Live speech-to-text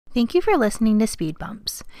Thank you for listening to Speed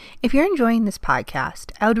Bumps. If you're enjoying this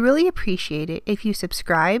podcast, I would really appreciate it if you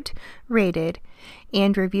subscribed, rated,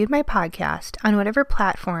 and reviewed my podcast on whatever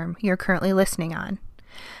platform you're currently listening on.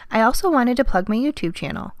 I also wanted to plug my YouTube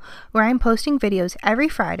channel, where I'm posting videos every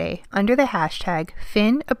Friday under the hashtag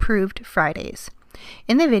FinApprovedFridays.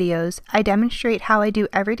 In the videos, I demonstrate how I do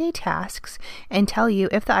everyday tasks and tell you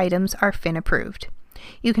if the items are Fin approved.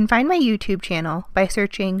 You can find my YouTube channel by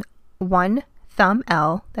searching One Thumb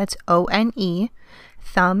L, that's O-N-E,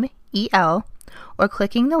 Thumb E-L, or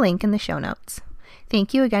clicking the link in the show notes.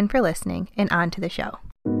 Thank you again for listening, and on to the show.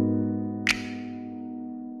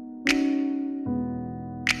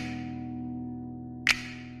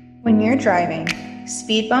 When you're driving,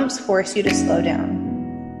 speed bumps force you to slow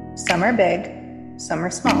down. Some are big, some are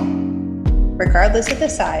small. Regardless of the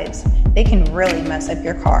size, they can really mess up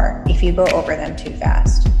your car if you go over them too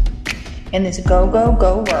fast. In this go, go,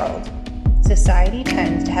 go world, society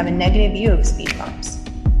tends to have a negative view of speed bumps,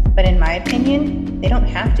 but in my opinion, they don't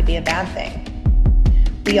have to be a bad thing.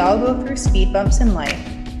 We all go through speed bumps in life,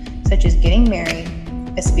 such as getting married,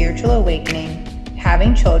 a spiritual awakening,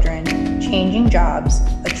 having children, changing jobs,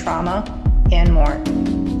 a trauma, and more.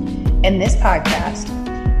 In this podcast,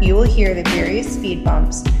 you will hear the various speed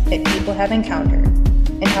bumps that people have encountered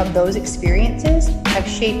and how those experiences have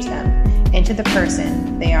shaped them into the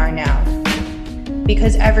person they are now.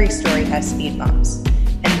 Because every story has speed bumps,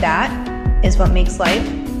 and that is what makes life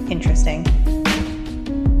interesting.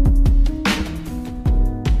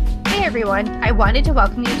 Hey everyone, I wanted to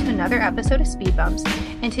welcome you to another episode of Speed Bumps,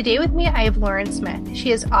 and today with me I have Lauren Smith.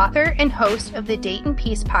 She is author and host of the Date and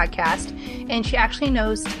Peace podcast, and she actually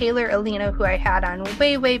knows Taylor Alina, who I had on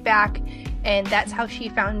way back, and that's how she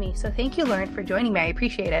found me. So thank you, Lauren, for joining me. I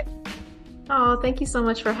appreciate it. Oh, thank you so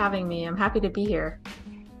much for having me. I'm happy to be here.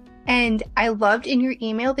 And I loved in your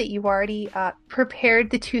email that you already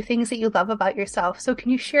prepared the 2 things that you love about yourself. So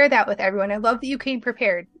can you share that with everyone? I love that you came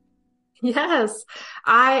prepared. Yes,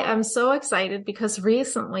 I am so excited because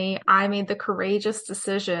recently I made the courageous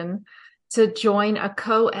decision to join a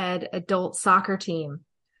co-ed adult soccer team.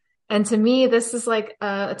 And to me, this is like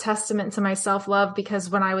a testament to my self-love because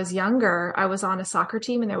when I was younger, I was on a soccer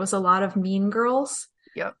team and there was a lot of mean girls.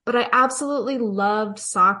 Yep. But I absolutely loved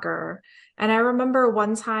soccer. And I remember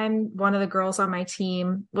one time, one of the girls on my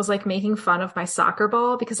team was like making fun of my soccer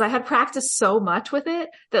ball because I had practiced so much with it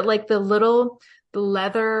that like the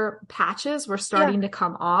leather patches were starting to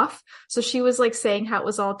come off. So she was like saying how it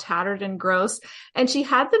was all tattered and gross. And she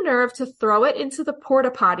had the nerve to throw it into the porta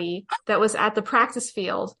potty that was at the practice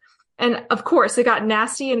field. And of course it got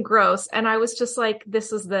nasty and gross. And I was just like,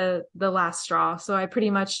 this is the last straw. So I pretty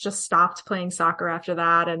much just stopped playing soccer after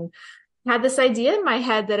that and had this idea in my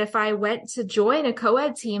head that if I went to join a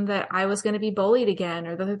co-ed team that I was going to be bullied again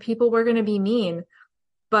or that the people were going to be mean.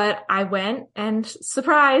 But I went and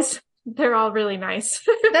surprise, they're all really nice.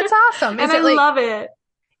 That's awesome. And I love it.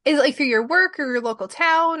 Is it like through your work or your local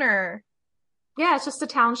town or? Yeah, it's just a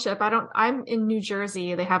township. I'm in New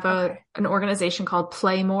Jersey. They have an organization called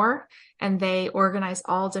Play More and they organize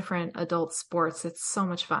all different adult sports. It's so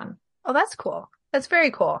much fun. Oh, that's cool. That's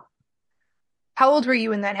very cool. How old were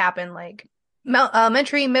you when that happened? Like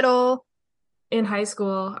elementary, middle? In high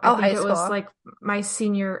school. I think high it school. was like my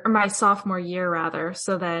sophomore year rather.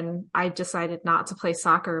 So then I decided not to play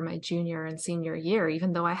soccer my junior and senior year,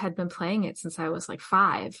 even though I had been playing it since I was like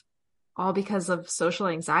 5, all because of social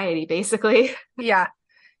anxiety, basically. Yeah.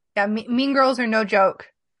 Yeah. Mean girls are no joke.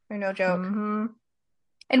 They're no joke. Mm-hmm.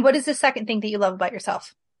 And what is the second thing that you love about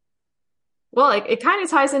yourself? Well, it kind of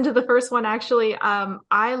ties into the first one, actually.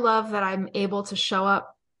 I love that I'm able to show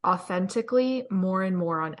up authentically more and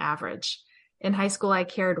more on average. In high school, I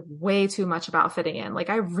cared way too much about fitting in. Like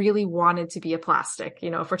I really wanted to be a plastic,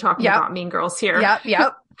 if we're talking about mean girls here.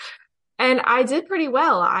 Yep. And I did pretty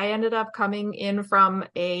well. I ended up coming in from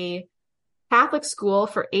a Catholic school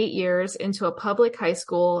for 8 years into a public high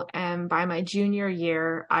school. And by my junior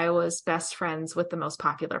year, I was best friends with the most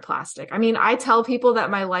popular plastic. I mean, I tell people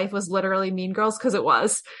that my life was literally Mean Girls because it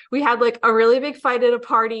was. We had like a really big fight at a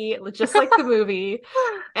party, just like the movie.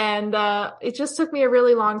 And it just took me a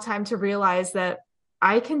really long time to realize that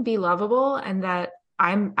I can be lovable and that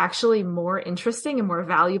I'm actually more interesting and more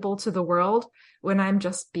valuable to the world when I'm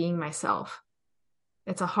just being myself.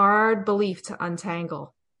 It's a hard belief to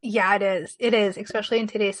untangle. Yeah, it is. It is, especially in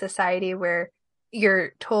today's society where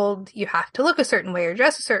you're told you have to look a certain way or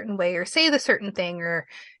dress a certain way or say the certain thing or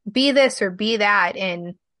be this or be that.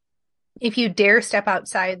 And if you dare step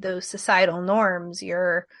outside those societal norms,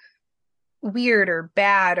 you're weird or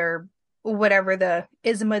bad or whatever the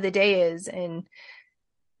ism of the day is. And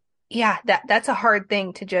Yeah, that's a hard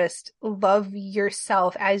thing to just love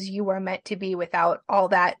yourself as you are meant to be without all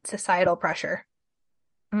that societal pressure.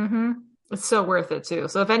 Mm-hmm. It's so worth it too.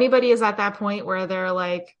 So if anybody is at that point where they're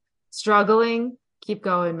like struggling, keep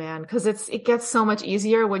going, man. Because it gets so much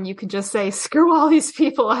easier when you can just say, screw all these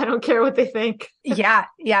people. I don't care what they think. Yeah,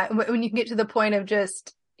 yeah. When you can get to the point of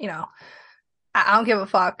just, I don't give a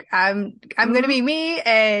fuck. I'm gonna be Hmm. me,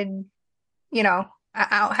 and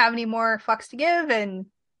I don't have any more fucks to give, and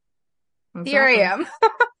here I Exactly. am.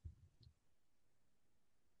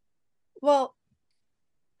 Well,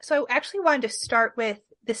 so I actually wanted to start with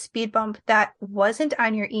the speed bump that wasn't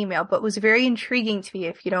on your email, but was very intriguing to me,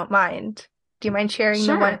 if you don't mind. Do you mind sharing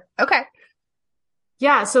the one? Sure. Okay.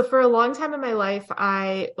 Yeah. So for a long time in my life,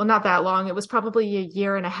 well, not that long, it was probably a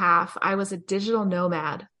year and a half. I was a digital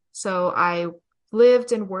nomad. So I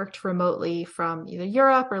lived and worked remotely from either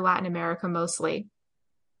Europe or Latin America mostly.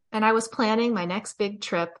 And I was planning my next big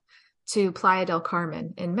trip to Playa del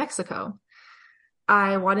Carmen in Mexico.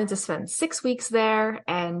 I wanted to spend 6 weeks there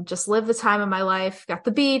and just live the time of my life. Got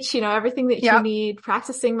the beach, everything that you Yep. need,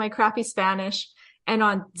 practicing my crappy Spanish. And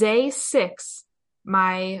on day 6,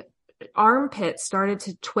 my armpit started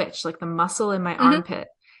to twitch, like the muscle in my Hmm. armpit.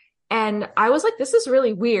 And I was like, this is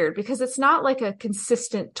really weird because it's not like a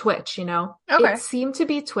consistent twitch. It Okay. seemed to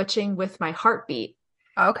be twitching with my heartbeat.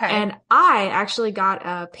 Okay. And I actually got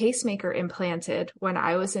a pacemaker implanted when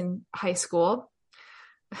I was in high school.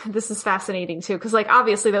 This is fascinating too, because like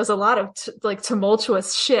obviously there was a lot of like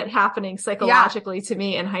tumultuous shit happening Yeah. psychologically to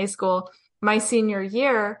me in high school. My senior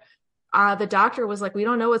year, the doctor was like, "We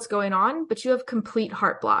don't know what's going on, but you have complete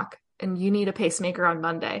heart block, and you need a pacemaker on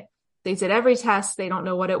Monday." They did every test; they don't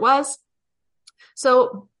know what it was.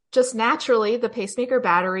 So just naturally, the pacemaker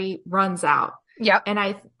battery runs out. Yep. And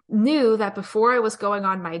I knew that before I was going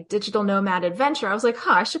on my digital nomad adventure, I was like,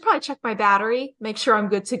 I should probably check my battery, make sure I'm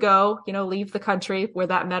good to go, leave the country where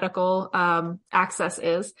that medical access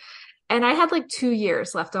is. And I had like 2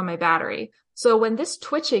 years left on my battery. So when this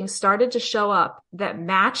twitching started to show up that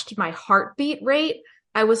matched my heartbeat rate,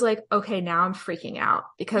 I was like, okay, now I'm freaking out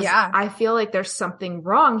because Yeah. I feel like there's something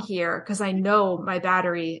wrong here because I know my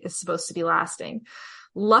battery is supposed to be lasting.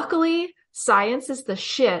 Luckily, science is the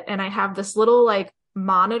shit. And I have this little like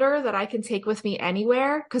monitor that I can take with me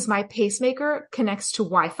anywhere because my pacemaker connects to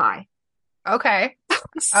Wi-Fi. Okay.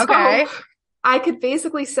 So Okay. I could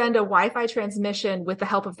basically send a Wi-Fi transmission with the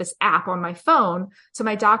help of this app on my phone to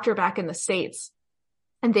my doctor back in the States.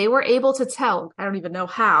 And they were able to tell, I don't even know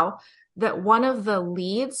how, that one of the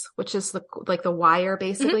leads, which is the wire Hmm.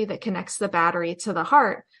 basically that connects the battery to the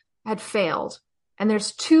heart, had failed. And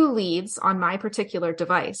there's 2 leads on my particular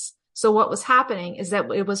device. So what was happening is that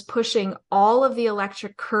it was pushing all of the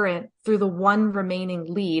electric current through the one remaining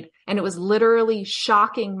lead, and it was literally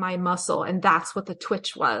shocking my muscle. And that's what the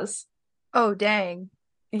twitch was. Oh, dang.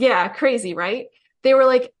 Yeah, crazy, right? They were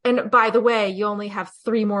like, and by the way, you only have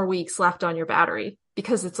 3 more weeks left on your battery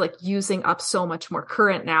because it's like using up so much more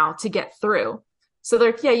current now to get through. So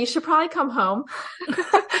they're like, yeah, you should probably come home.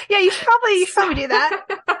 Yeah, you should probably do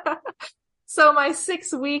that. So my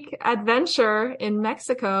 6 week adventure in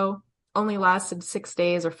Mexico only lasted 6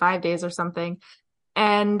 days or 5 days or something.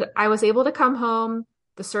 And I was able to come home.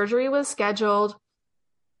 The surgery was scheduled.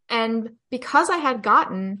 And because I had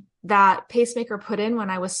gotten that pacemaker put in when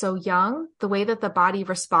I was so young, the way that the body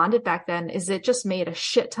responded back then is it just made a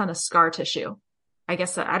shit ton of scar tissue. I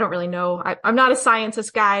guess I don't really know. I'm not a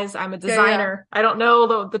scientist, guys. I'm a Yeah, yeah. designer. I don't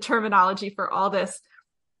know the terminology for all this.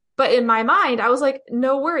 But in my mind, I was like,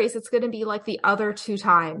 no worries. It's going to be like the other 2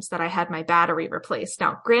 times that I had my battery replaced.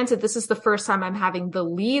 Now, granted, this is the first time I'm having the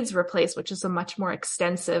leads replaced, which is a much more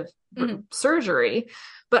extensive Hmm. surgery.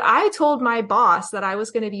 But I told my boss that I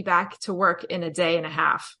was going to be back to work in a day and a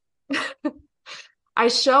half. I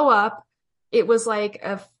show up. It was like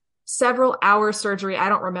a several hour surgery. I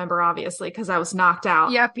don't remember, obviously, because I was knocked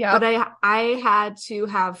out. Yep, But yep. I had to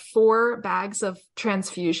have 4 bags of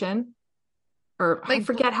transfusion, or I Like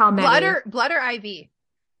forget how blood many. or blood or IV.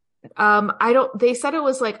 I don't, they said it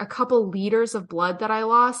was like a couple liters of blood that I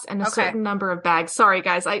lost and a Okay. certain number of bags. Sorry,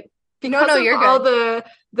 guys. No, Because no, of you're all good.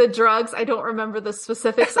 the drugs, I don't remember the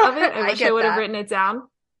specifics of it. I I wish I get would have that. written it down.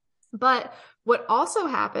 But what also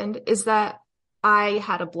happened is that I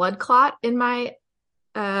had a blood clot in my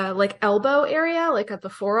like elbow area, like at the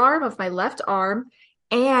forearm of my left arm,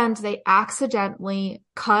 and they accidentally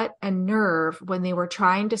cut a nerve when they were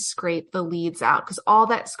trying to scrape the leads out because all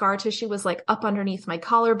that scar tissue was like up underneath my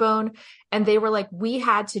collarbone. And they were like, we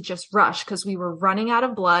had to just rush because we were running out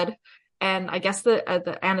of blood. And I guess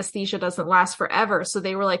the anesthesia doesn't last forever. So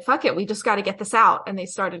they were like, fuck it, we just got to get this out. And they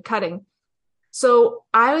started cutting. So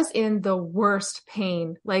I was in the worst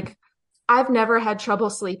pain. Like I've never had trouble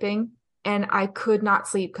sleeping, and I could not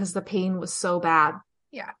sleep because the pain was so bad.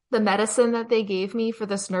 Yeah. The medicine that they gave me for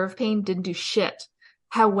this nerve pain didn't do shit.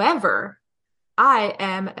 However, I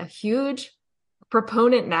am a huge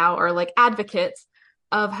proponent now, or like advocate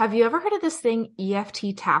of, have you ever heard of this thing,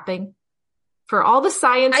 EFT tapping? For all the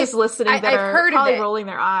scientists listening that I've are heard of probably it. rolling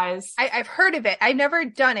their eyes. I've heard of it. I've never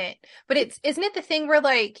done it, but isn't it the thing where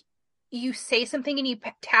like you say something and you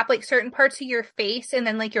tap like certain parts of your face and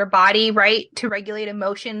then like your body, right, to regulate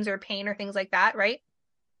emotions or pain or things like that, right?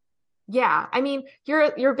 Yeah. I mean,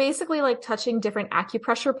 you're basically like touching different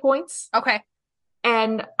acupressure points. Okay.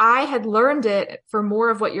 And I had learned it for more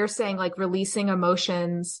of what you're saying, like releasing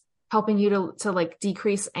emotions, helping you to like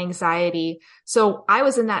decrease anxiety. So I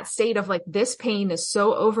was in that state of like, this pain is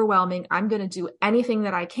so overwhelming. I'm going to do anything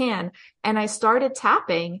that I can. And I started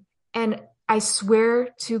tapping, and I swear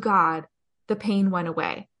to God, the pain went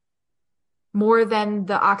away. More than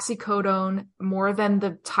the oxycodone, more than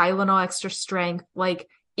the Tylenol extra strength. Like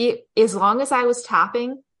it, as long as I was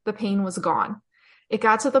tapping, the pain was gone. It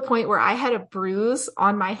got to the point where I had a bruise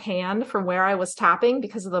on my hand from where I was tapping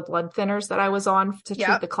because of the blood thinners that I was on to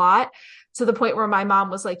treat the clot, to the point where my mom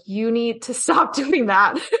was like, you need to stop doing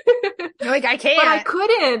that. You're like, I can't. But I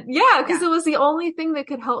couldn't. Yeah, because it was the only thing that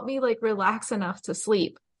could help me like relax enough to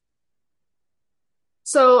sleep.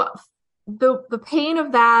 So the pain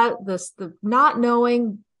of that, the not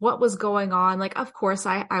knowing what was going on, like, of course,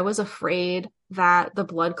 I was afraid that the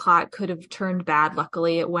blood clot could have turned bad.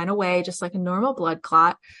 Luckily, it went away just like a normal blood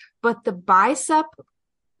clot. But the bicep,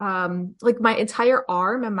 like my entire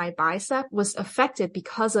arm and my bicep was affected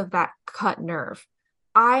because of that cut nerve.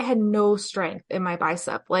 I had no strength in my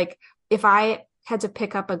bicep. Like if I had to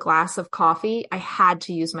pick up a glass of coffee, I had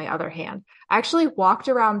to use my other hand. I actually walked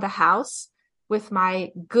around the house with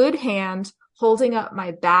my good hand holding up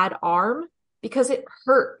my bad arm because it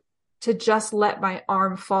hurt to just let my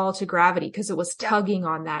arm fall to gravity because it was tugging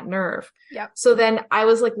on that nerve. Yep. So then I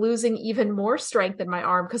was like losing even more strength in my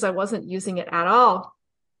arm because I wasn't using it at all.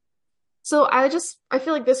 So I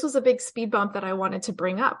feel like this was a big speed bump that I wanted to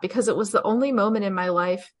bring up because it was the only moment in my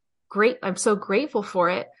life. Great. I'm so grateful for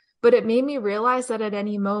it, but it made me realize that at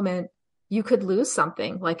any moment you could lose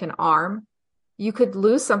something like an arm. You could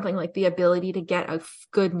lose something like the ability to get a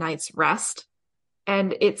good night's rest.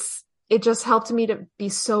 And it just helped me to be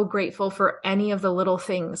so grateful for any of the little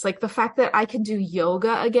things, like the fact that I can do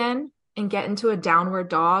yoga again and get into a downward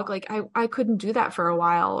dog. Like I couldn't do that for a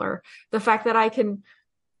while. Or the fact that I can,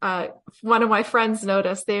 one of my friends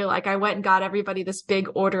noticed, they like, I went and got everybody this big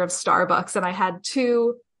order of Starbucks, and I had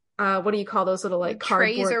two, what do you call those little like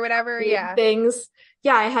trays cardboard or whatever? Yeah. things.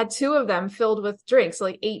 Yeah. I had two of them filled with drinks,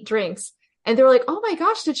 like 8 drinks. And they were like, oh my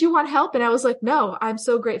gosh, did you want help? And I was like, no, I'm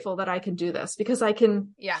so grateful that I can do this because I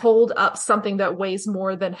can hold up something that weighs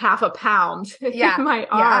more than half a pound in my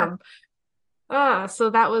arm. So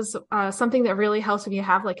that was something that really helped me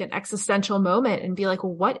have like an existential moment and be like,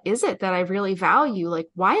 well, what is it that I really value? Like,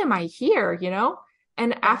 why am I here? You know?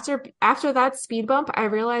 And after that speed bump, I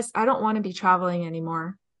realized I don't want to be traveling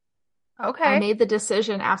anymore. Okay. I made the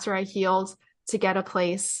decision after I healed to get a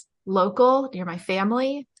place local near my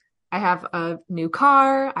family. I have a new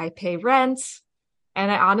car, I pay rent, and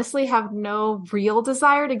I honestly have no real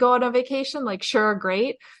desire to go on a vacation. Like, sure,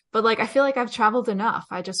 great, but like, I feel like I've traveled enough.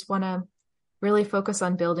 I just want to really focus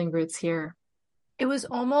on building roots here. It was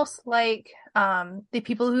almost like the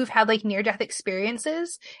people who've had like near-death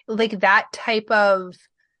experiences, like that type of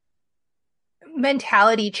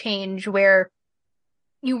mentality change where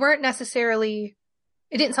you weren't necessarily,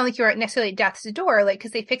 it didn't sound like you were necessarily at death's door, like,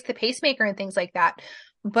 because they fixed the pacemaker and things like that.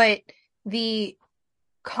 But the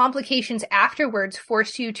complications afterwards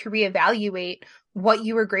forced you to reevaluate what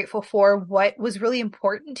you were grateful for, what was really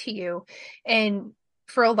important to you. And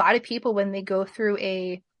for a lot of people, when they go through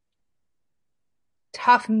a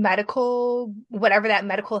tough medical, whatever that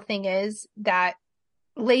medical thing is, that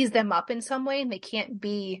lays them up in some way, and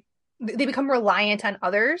they become reliant on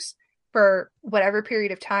others for whatever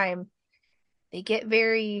period of time, they get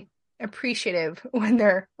very appreciative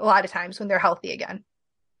a lot of times when they're healthy again.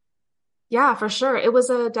 Yeah, for sure. It was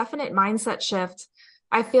a definite mindset shift.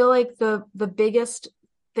 I feel like the biggest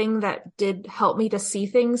thing that did help me to see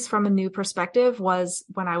things from a new perspective was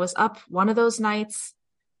when I was up one of those nights,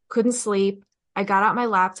 couldn't sleep. I got out my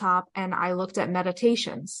laptop and I looked at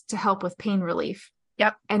meditations to help with pain relief.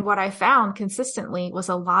 Yep. And what I found consistently was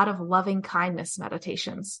a lot of loving kindness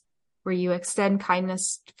meditations where you extend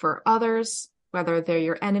kindness for others, whether they're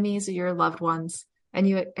your enemies or your loved ones, and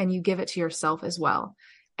you give it to yourself as well.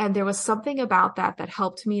 And there was something about that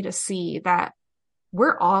helped me to see that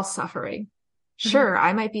we're all suffering. Sure,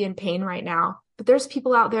 I might be in pain right now, But there's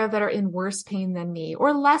people out there that are in worse pain than me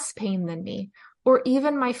or less pain than me, or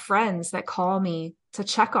even my friends that call me to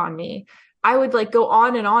check on me. I would like go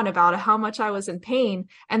on and on about how much I was in pain.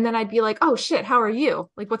 And then I'd be like, oh shit, how are you?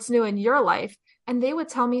 Like, what's new in your life? And they would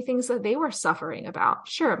tell me things that they were suffering about.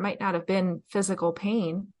 Sure, it might not have been physical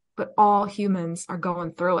pain, but all humans are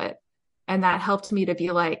going through it. And that helped me to be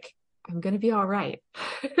like, I'm going to be all right.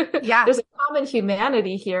 Yeah. There's a common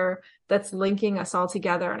humanity here that's linking us all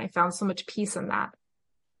together. And I found so much peace in that.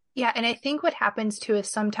 Yeah. And I think what happens too is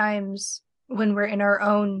sometimes when we're in our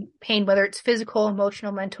own pain, whether it's physical,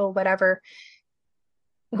 emotional, mental, whatever,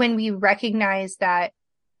 when we recognize that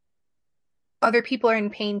other people are in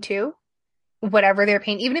pain too, whatever their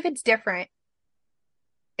pain, even if it's different,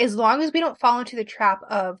 as long as we don't fall into the trap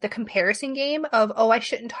of the comparison game of, oh, I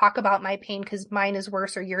shouldn't talk about my pain because mine is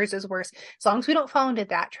worse or yours is worse. As long as we don't fall into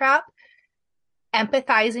that trap,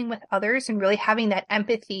 empathizing with others and really having that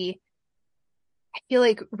empathy, I feel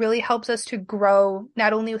like really helps us to grow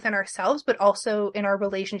not only within ourselves, but also in our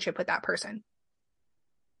relationship with that person.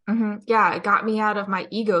 Mm-hmm. Yeah, it got me out of my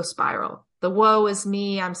ego spiral. The woe is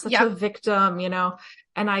me. I'm such a victim,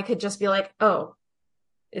 and I could just be like, oh,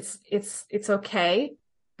 it's okay.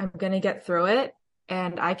 I'm going to get through it.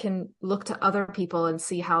 And I can look to other people and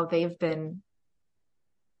see how they've been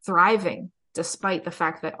thriving despite the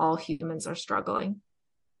fact that all humans are struggling.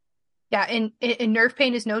 Yeah. And nerve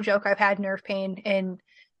pain is no joke. I've had nerve pain. And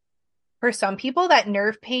for some people, that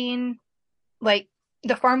nerve pain, like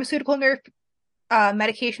the pharmaceutical nerve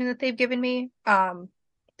medication that they've given me,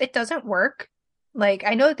 it doesn't work. Like,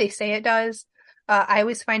 I know that they say it does. I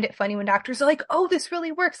always find it funny when doctors are like, oh, this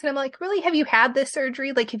really works. And I'm like, really? Have you had this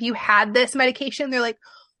surgery? Like, have you had this medication? They're like,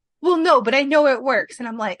 well, no, but I know it works. And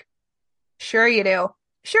I'm like, sure you do.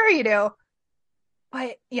 Sure you do.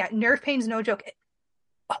 But yeah, nerve pain's no joke.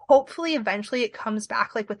 Hopefully, eventually it comes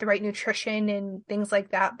back like with the right nutrition and things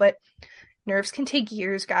like that. But nerves can take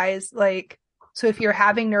years, guys. Like, so if you're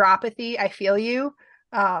having neuropathy, I feel you.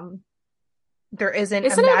 There isn't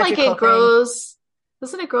Isn't a it like magical it grows?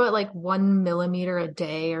 Doesn't it grow at like 1 millimeter a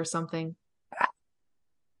day or something? I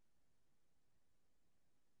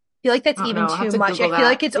feel like that's I don't even know. I'll have too to much. I Google feel that.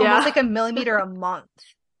 like it's almost Yeah. like a millimeter a month.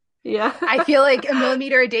 Yeah. I feel like a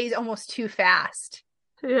millimeter a day is almost too fast.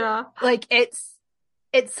 Yeah. Like it's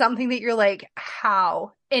something that you're like,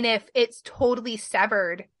 how? And if it's totally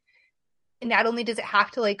severed, not only does it have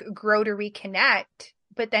to like grow to reconnect,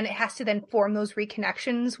 but then it has to then form those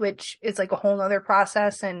reconnections, which is like a whole nother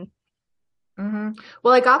process. And Mm-hmm.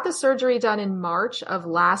 Well, I got the surgery done in March of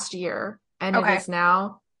last year, and it okay. is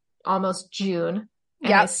now almost June,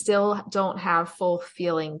 and I Yep. still don't have full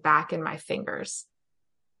feeling back in my fingers.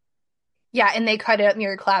 Yeah, and they cut it up near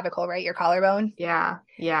your clavicle, right? Your collarbone. Yeah.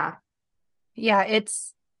 Yeah. Yeah,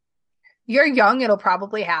 you're young, it'll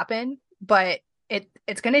probably happen, but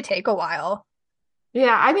it's gonna take a while.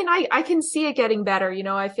 Yeah. I mean, I can see it getting better.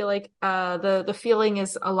 I feel like the feeling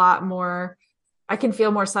is a lot more. I can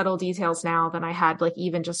feel more subtle details now than I had like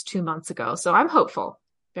even just 2 months ago. So I'm hopeful,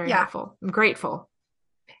 very Yeah. hopeful. I'm grateful.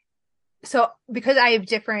 So because I have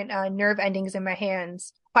different nerve endings in my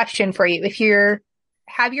hands, question for you. If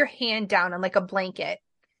have your hand down on like a blanket,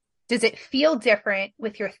 does it feel different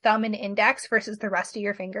with your thumb and index versus the rest of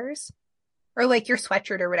your fingers? Or like your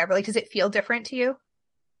sweatshirt or whatever? Like, does it feel different to you?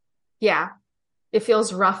 Yeah. It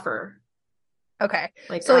feels rougher. Okay.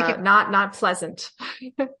 Like, So like not pleasant.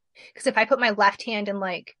 because if I put my left hand in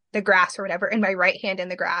like the grass or whatever, and my right hand in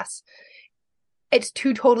the grass, it's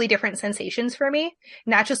two totally different sensations for me.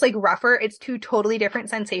 Not just like rougher, it's two totally different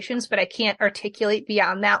sensations, but I can't articulate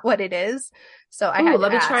beyond that what it is. So I had to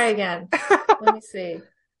Let me ask. try again. Let me see.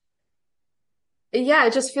 Yeah,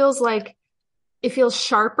 it just feels like it feels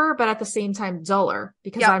sharper, but at the same time duller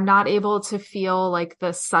because Yep. I'm not able to feel like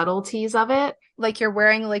the subtleties of it. Like you're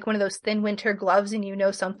wearing like one of those thin winter gloves and you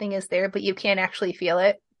know something is there, but you can't actually feel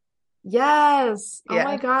it. Yes. Oh Yeah.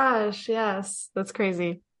 my gosh. Yes. That's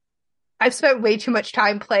crazy. I've spent way too much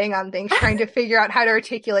time playing on things, trying to figure out how to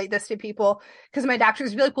articulate this to people. Because my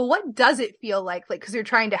doctors be like, well, what does it feel like? Like, because they're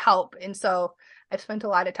trying to help. And so I've spent a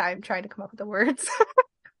lot of time trying to come up with the words.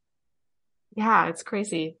 Yeah, it's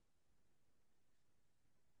crazy.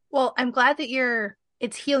 Well, I'm glad that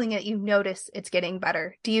it's healing it. You notice it's getting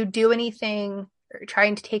better. Do you do anything or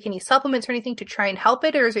trying to take any supplements or anything to try and help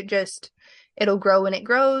it? Or is it just, it'll grow when it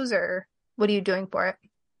grows? Or what are you doing for it?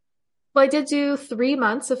 Well, I did do 3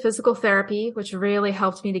 months of physical therapy, which really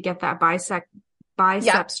helped me to get that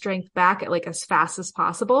bicep strength back at like as fast as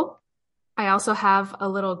possible. I also have a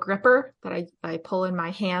little gripper that I pull in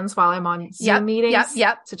my hands while I'm on Zoom meetings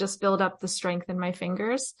Yep. to just build up the strength in my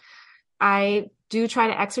fingers. I do try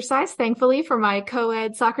to exercise, thankfully, for my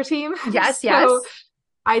co-ed soccer team. Yes, yes. So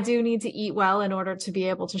I do need to eat well in order to be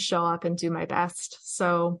able to show up and do my best.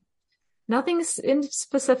 So nothing's in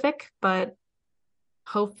specific, but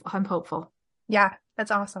I'm hopeful. Yeah,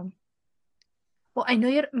 that's awesome. Well, I know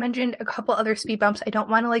you mentioned a couple other speed bumps. I don't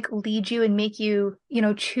want to like lead you and make you,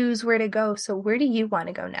 choose where to go. So where do you want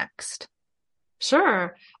to go next?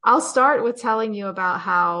 Sure. I'll start with telling you about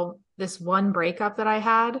how this one breakup that I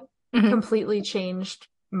had Mhm. completely changed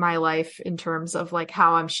my life in terms of like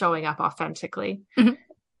how I'm showing up authentically. Mhm.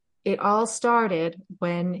 It all started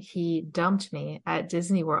when he dumped me at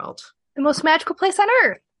Disney World. The most magical place on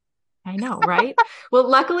earth. I know, right? Well,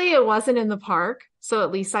 luckily it wasn't in the park. So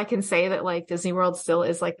at least I can say that like Disney World still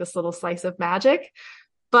is like this little slice of magic.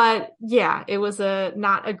 But yeah, it was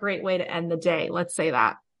not a great way to end the day. Let's say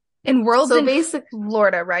that. And World's So in basic,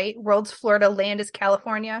 Florida, right? World's Florida, land is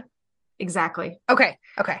California. exactly. Okay,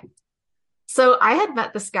 okay. So I had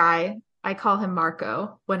met this guy, I call him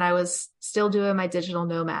Marco, when I was still doing my digital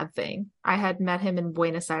nomad thing. I had met him in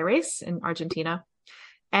Buenos Aires in Argentina.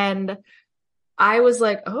 And I was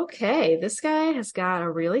like, okay, this guy has got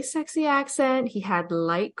a really sexy accent. He had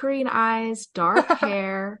light green eyes, dark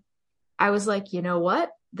hair. I was like, you know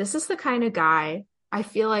what? This is the kind of guy I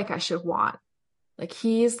feel like I should want. Like,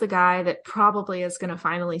 he's the guy that probably is going to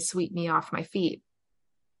finally sweep me off my feet.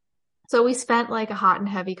 So we spent like a hot and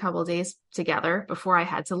heavy couple of days together before I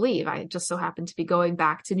had to leave. I just so happened to be going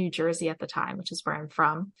back to New Jersey at the time, which is where I'm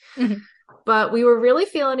from. Mhm. But we were really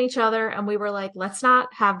feeling each other and we were like, let's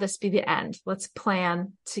not have this be the end. Let's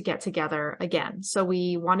plan to get together again. So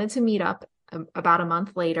we wanted to meet up about a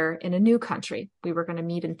month later in a new country. We were going to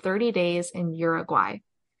meet in 30 days in Uruguay.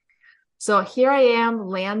 So here I am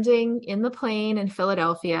landing in the plane in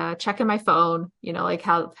Philadelphia, checking my phone, like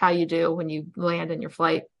how you do when you land in your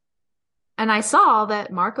flight. And I saw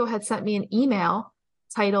that Marco had sent me an email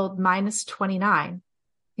titled -29.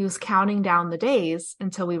 He was counting down the days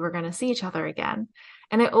until we were going to see each other again.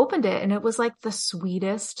 And I opened it and it was like the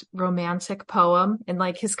sweetest romantic poem in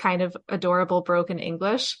like his kind of adorable broken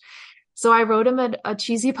English. So I wrote him a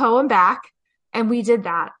cheesy poem back and we did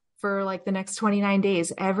that for like the next 29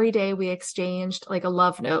 days. Every day we exchanged like a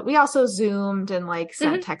love note. We also Zoomed and like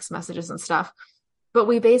sent text messages and stuff. But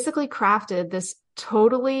we basically crafted this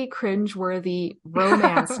totally cringeworthy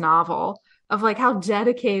romance novel of like how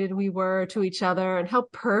dedicated we were to each other and how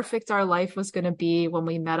perfect our life was going to be when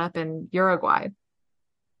we met up in Uruguay.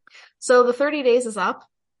 So the 30 days is up.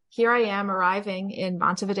 Here I am arriving in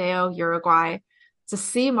Montevideo, Uruguay to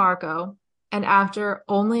see Marco. And after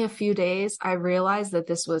only a few days, I realized that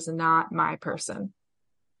this was not my person.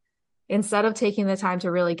 Instead of taking the time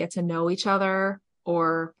to really get to know each other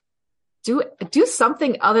or do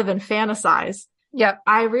something other than fantasize. Yep.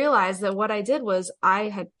 I realized that what I did was I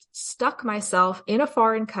had stuck myself in a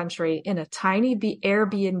foreign country in a tiny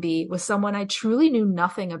Airbnb with someone I truly knew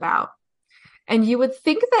nothing about. And you would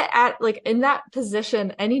think that in that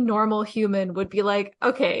position, any normal human would be like,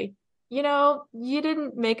 okay, you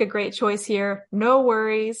didn't make a great choice here. No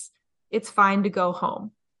worries. It's fine to go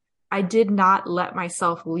home. I did not let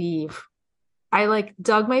myself leave. I like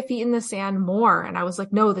dug my feet in the sand more. And I was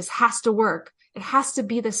like, no, this has to work. It has to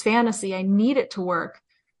be this fantasy. I need it to work.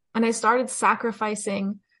 And I started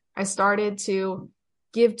sacrificing. I started to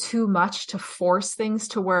give too much to force things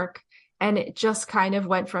to work. And it just kind of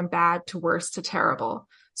went from bad to worse to terrible.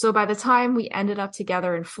 So by the time we ended up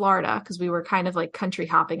together in Florida, because we were kind of like country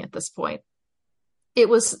hopping at this point, it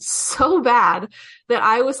was so bad that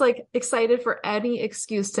I was like excited for any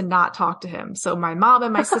excuse to not talk to him. So my mom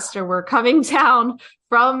and my sister were coming down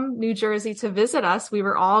from New Jersey to visit us. We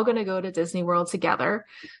were all going to go to Disney World together.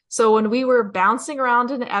 So when we were bouncing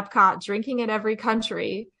around in Epcot, drinking in every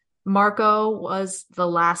country, Marco was the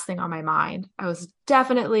last thing on my mind. I was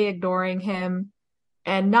definitely ignoring him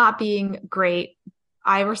and not being great.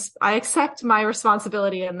 I accept my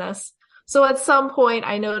responsibility in this. So at some point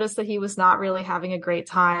I noticed that he was not really having a great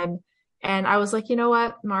time. And I was like, you know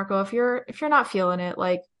what, Marco, if you're not feeling it,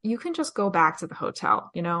 like you can just go back to the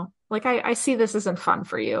hotel, like I see this isn't fun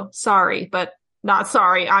for you. Sorry, but not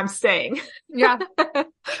sorry. I'm staying. Yeah.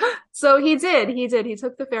 So he did. He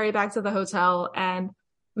took the ferry back to the hotel and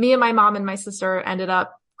me and my mom and my sister ended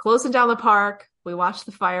up closing down the park. We watched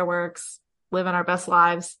the fireworks, living our best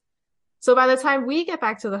lives. So by the time we get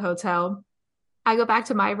back to the hotel, I go back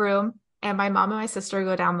to my room and my mom and my sister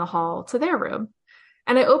go down the hall to their room.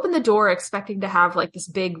 And I open the door expecting to have like this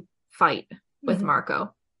big fight with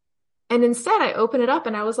Marco. And instead I open it up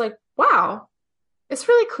and I was like, wow, it's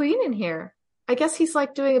really clean in here. I guess he's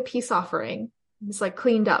like doing a peace offering. He's like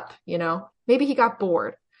cleaned up, maybe he got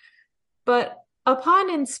bored. But upon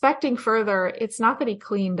inspecting further, it's not that he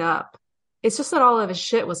cleaned up. It's just that all of his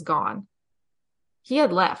shit was gone. He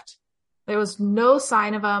had left. There was no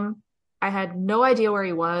sign of him. I had no idea where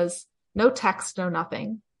he was. No text, no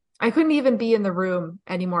nothing. I couldn't even be in the room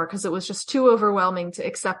anymore because it was just too overwhelming to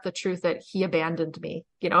accept the truth that he abandoned me.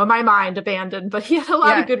 You know, in my mind, abandoned, but he had a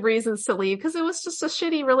lot of good reasons to leave because it was just a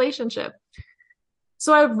shitty relationship.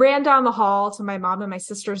 So I ran down the hall to my mom and my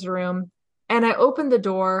sister's room, and I opened the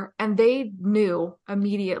door, and they knew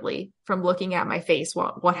immediately from looking at my face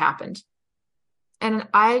what happened. And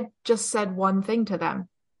I just said one thing to them.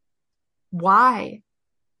 Why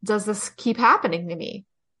does this keep happening to me?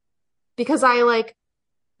 Because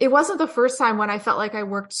it wasn't the first time when I felt like I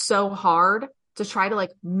worked so hard to try to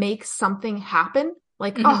make something happen.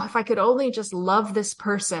 Oh, if I could only just love this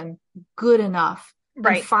person good enough,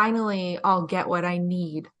 then finally I'll get what I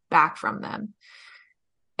need back from them.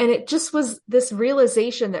 And it just was this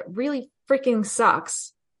realization that really freaking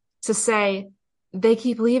sucks to say they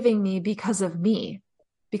keep leaving me because of me,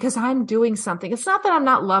 because I'm doing something. It's not that I'm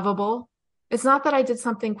not lovable. It's not that I did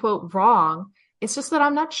something, quote, wrong. It's just that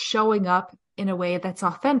I'm not showing up in a way that's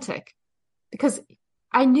authentic, because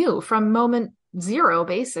I knew from moment zero,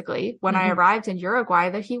 basically, when I arrived in Uruguay,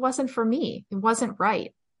 that he wasn't for me. It wasn't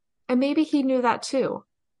right. And maybe he knew that too.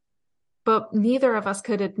 But neither of us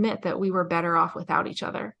could admit that we were better off without each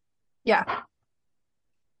other. Yeah.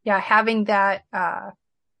 Yeah. Having that,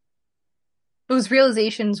 those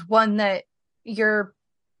realizations, one, that you're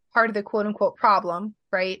part of the quote unquote problem,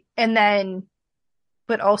 right? And then,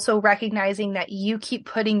 but also recognizing that you keep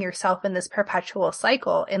putting yourself in this perpetual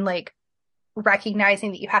cycle, and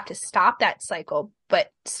recognizing that you have to stop that cycle,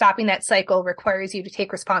 but stopping that cycle requires you to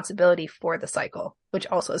take responsibility for the cycle, which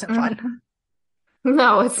also isn't fun.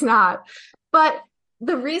 No, it's not. But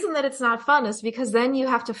the reason that it's not fun is because then you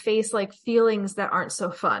have to face feelings that aren't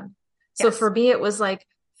so fun. So for me, it was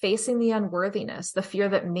facing the unworthiness, the fear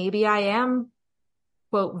that maybe I am,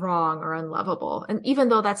 quote, wrong or unlovable. And even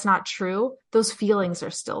though that's not true, those feelings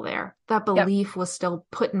are still there. That belief was still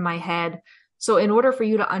put in my head. So in order for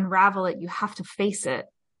you to unravel it, you have to face it.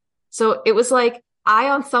 So it was I,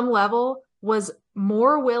 on some level, was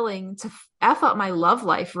more willing to F up my love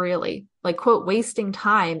life, really, quote, wasting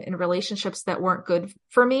time in relationships that weren't good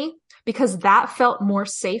for me, because that felt more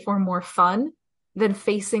safe or more fun than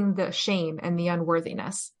facing the shame and the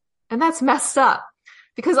unworthiness. And that's messed up,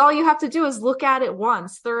 because all you have to do is look at it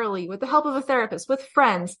once thoroughly with the help of a therapist, with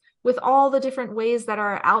friends, with all the different ways that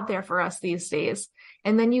are out there for us these days.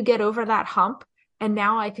 And then you get over that hump, and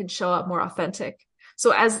now I can show up more authentic.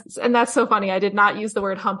 So and that's so funny. I did not use the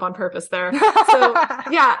word hump on purpose there. So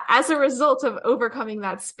yeah, as a result of overcoming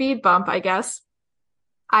that speed bump, I guess,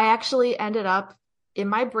 I actually ended up in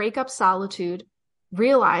my breakup solitude,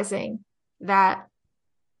 realizing that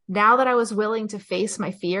now that I was willing to face my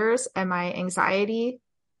fears and my anxiety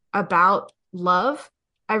about love,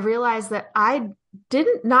 I realized that I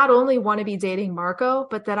didn't not only want to be dating Marco,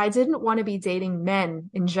 but that I didn't want to be dating men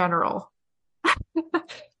in general.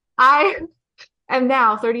 I am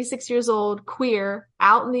now 36 years old, queer,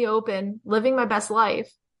 out in the open, living my best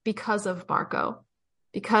life because of Marco,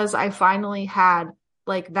 because I finally had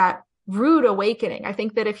that rude awakening. I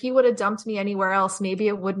think that if he would have dumped me anywhere else, maybe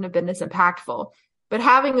it wouldn't have been as impactful. But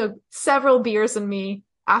having several beers in me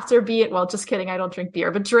after well, just kidding, I don't drink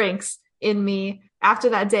beer, but drinks in me after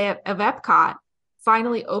that day of Epcot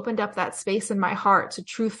finally opened up that space in my heart to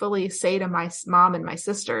truthfully say to my mom and my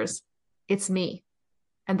sisters, it's me,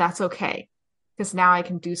 and that's okay, because now I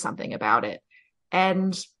can do something about it.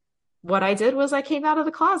 And what I did was I came out of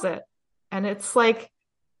the closet, and it's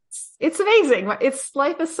it's amazing.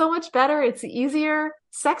 Life is so much better. It's easier.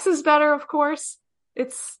 Sex is better, of course.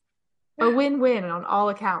 It's a win-win on all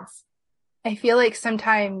accounts. I feel like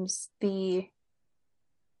sometimes I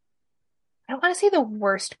don't want to say the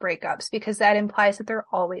worst breakups, because that implies that they're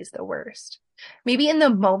always the worst. Maybe in the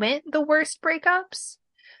moment, the worst breakups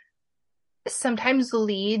sometimes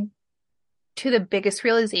lead to the biggest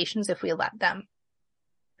realizations if we let them.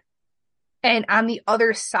 And on the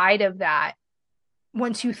other side of that,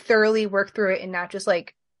 once you thoroughly work through it and not just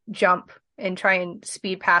jump and try and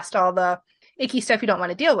speed past all the icky stuff you don't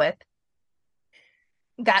want to deal with,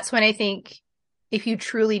 that's when I think if you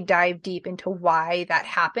truly dive deep into why that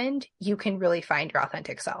happened, you can really find your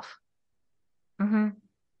authentic self. Mm-hmm.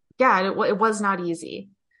 Yeah, it was not easy.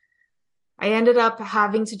 I ended up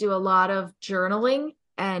having to do a lot of journaling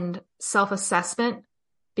and self-assessment,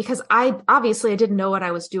 because I didn't know what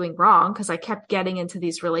I was doing wrong, because I kept getting into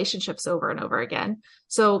these relationships over and over again.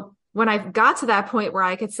 So when I got to that point where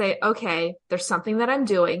I could say, okay, there's something that I'm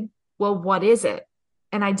doing, well, what is it?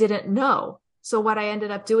 And I didn't know. So what I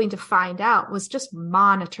ended up doing to find out was just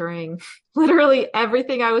monitoring literally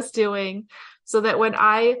everything I was doing, so that when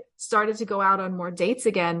I started to go out on more dates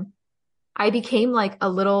again, I became like a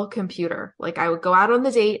little computer. Like I would go out on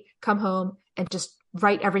the date, come home, and just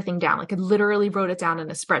write everything down. Like I literally wrote it down in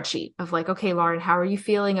a spreadsheet of like, okay, Lauren, how are you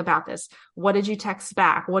feeling about this? What did you text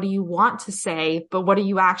back? What do you want to say? But what are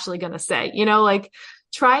you actually going to say? Like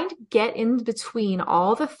trying to get in between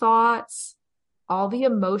all the thoughts, all the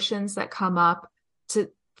emotions that come up, to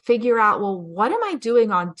figure out, well, what am I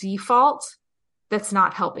doing on default that's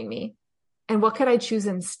not helping me? And what could I choose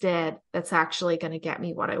instead that's actually going to get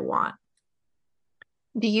me what I want?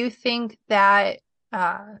 Do you think that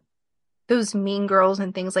those mean girls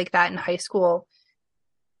and things like that in high school,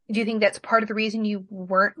 do you think that's part of the reason you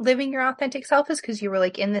weren't living your authentic self, is because you were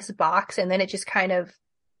like in this box and then it just kind of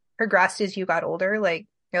progressed as you got older? Like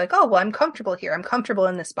you're like, oh, well, I'm comfortable here. I'm comfortable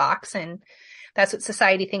in this box, and that's what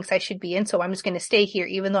society thinks I should be in. So I'm just going to stay here,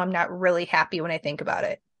 even though I'm not really happy when I think about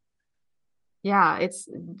it. Yeah, it's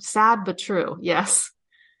sad, but true. Yes.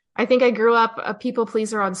 I think I grew up a people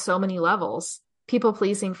pleaser on so many levels. People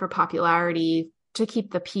pleasing for popularity, to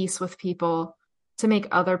keep the peace with people, to make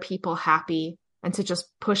other people happy, and to just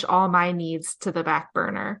push all my needs to the back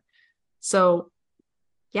burner. So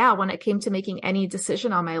yeah, when it came to making any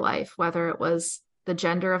decision on my life, whether it was the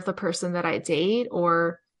gender of the person that I date,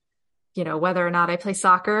 or, whether or not I play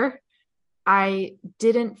soccer, I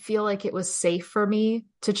didn't feel like it was safe for me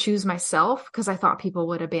to choose myself, because I thought people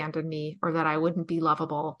would abandon me or that I wouldn't be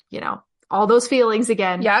lovable, all those feelings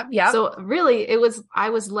again. Yeah. So really I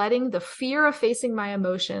was letting the fear of facing my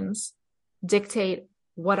emotions dictate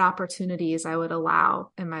what opportunities I would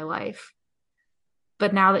allow in my life.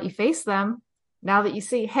 But now that you face them, now that you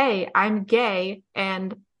see, hey, I'm gay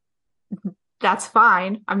and that's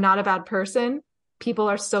fine, I'm not a bad person, people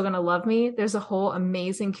are still going to love me, there's a whole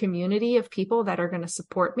amazing community of people that are going to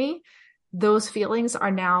support me, those feelings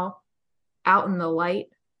are now out in the light,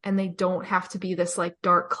 and they don't have to be this like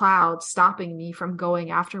dark cloud stopping me from going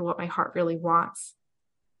after what my heart really wants.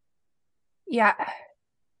 Yeah. I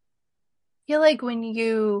feel like when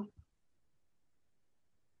you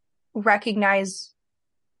recognize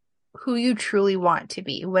who you truly want to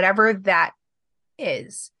be, whatever that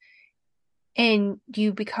is, and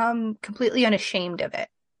you become completely unashamed of it,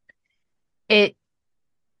 it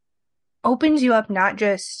opens you up not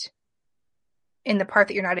just in the part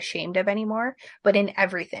that you're not ashamed of anymore, but in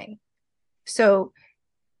everything. So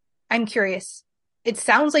I'm curious, it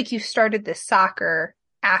sounds like you started this soccer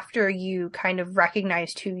after you kind of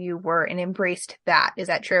recognized who you were and embraced that. Is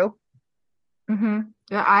that true? Mm-hmm.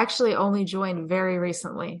 Yeah, I actually only joined very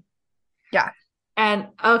recently. Yeah. And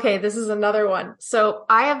okay, this is another one. So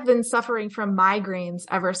I have been suffering from migraines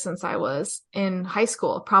ever since I was in high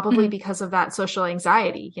school, probably because of that social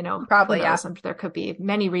anxiety, Probably, who knows? yeah. There could be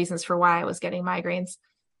many reasons for why I was getting migraines.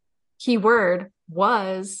 Keyword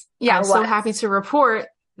was, I'm so happy to report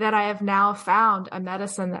that I have now found a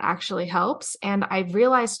medicine that actually helps. And I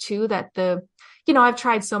realized too that I've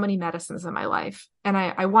tried so many medicines in my life, and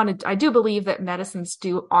I do believe that medicines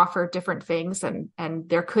do offer different things, and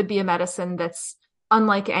there could be a medicine that's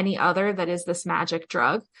unlike any other that is this magic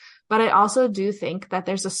drug. But I also do think that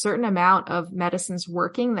there's a certain amount of medicines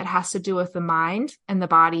working that has to do with the mind and the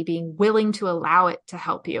body being willing to allow it to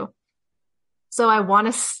help you. So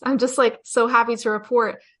I'm just like so happy to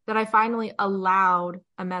report that I finally allowed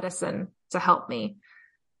a medicine to help me.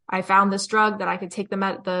 I found this drug that I could take the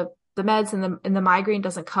meds, and the migraine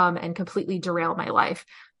doesn't come and completely derail my life.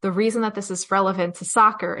 The reason that this is relevant to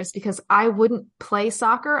soccer is because I wouldn't play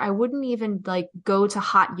soccer. I wouldn't even like go to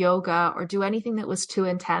hot yoga or do anything that was too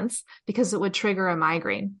intense, because it would trigger a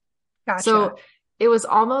migraine. Gotcha. So it was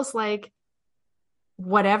almost like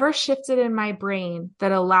whatever shifted in my brain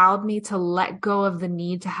that allowed me to let go of the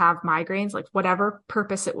need to have migraines, like whatever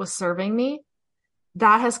purpose it was serving me,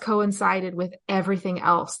 that has coincided with everything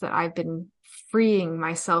else that I've been freeing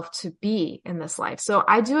myself to be in this life. So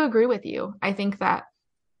I do agree with you. I think that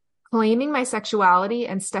claiming my sexuality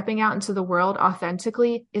and stepping out into the world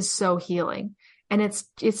authentically is so healing. And it's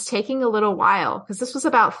taking a little while, because this was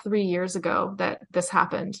about 3 years ago that this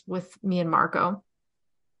happened with me and Marco.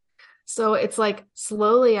 So it's like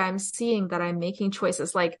slowly I'm seeing that I'm making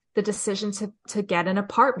choices, like the decision to get an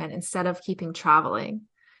apartment instead of keeping traveling.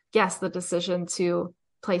 Yes, the decision to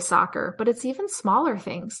play soccer, but it's even smaller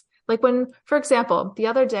things. Like when, for example, the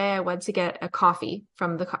other day I went to get a coffee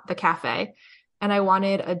from the cafe, and I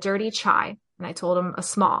wanted a dirty chai, and I told them a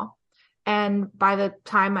small. And by the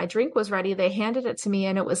time my drink was ready, they handed it to me,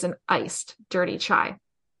 and it was an iced dirty chai.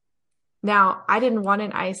 Now, I didn't want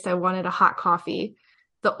an iced, I wanted a hot coffee.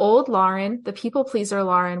 The old Lauren, the people pleaser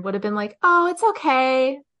Lauren, would have been like, oh, it's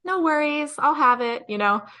okay. No worries. I'll have it, you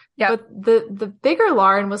know? Yep. But the bigger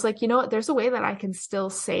Lauren was like, you know what? There's a way that I can still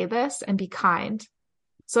say this and be kind.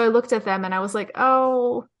 So I looked at them and I was like,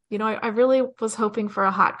 oh, you know, I really was hoping for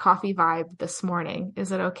a hot coffee vibe this morning.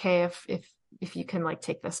 Is it okay if you can like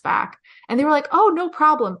take this back? And they were like, oh, no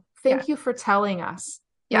problem. Yeah. Thank you for telling us.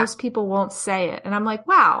 Yeah. Most people won't say it. And I'm like,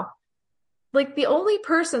 wow. Like the only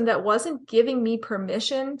person that wasn't giving me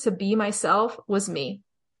permission to be myself was me.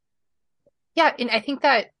 Yeah. And I think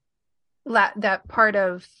that that part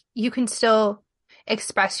of you can still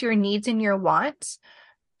express your needs and your wants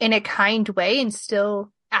in a kind way and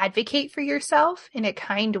still advocate for yourself in a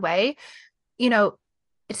kind way. You know,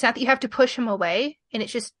 it's not that you have to push them away, and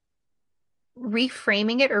it's just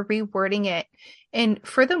reframing it or rewording it. And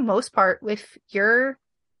for the most part, if you're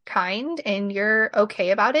kind and you're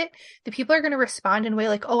okay about it, the people are going to respond in a way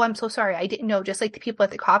like, oh, I'm so sorry, I didn't know, just like the people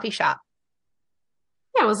at the coffee shop.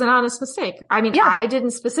 Yeah, it was an honest mistake. I mean, Yeah. I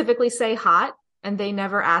didn't specifically say hot and they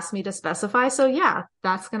never asked me to specify. So yeah,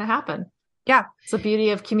 that's going to happen. Yeah. It's the beauty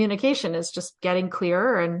of communication is just getting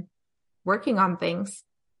clearer and working on things.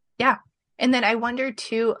 Yeah. And then I wonder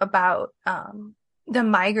too about the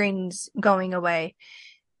migraines going away.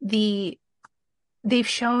 They've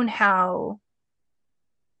shown how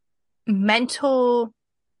mental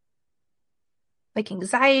like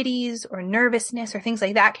anxieties or nervousness or things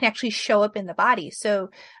like that can actually show up in the body. So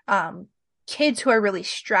kids who are really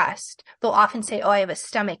stressed, they'll often say, oh, I have a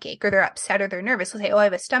stomach ache, or they're upset or they're nervous. They'll say, oh, I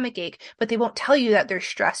have a stomach ache, but they won't tell you that they're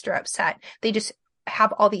stressed or upset. They just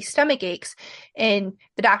have all these stomach aches, and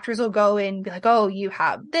the doctors will go and be like, oh, you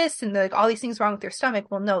have this, and like all these things wrong with your stomach.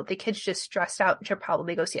 Well, no, the kid's just stressed out and should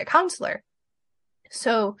probably go see a counselor.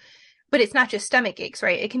 So, but it's not just stomach aches,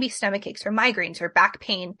 right? It can be stomach aches or migraines or back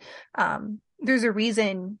pain. There's a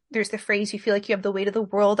reason, there's the phrase, you feel like you have the weight of the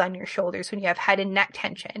world on your shoulders when you have head and neck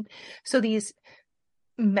tension. So these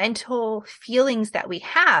mental feelings that we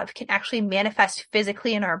have can actually manifest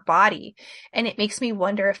physically in our body. And it makes me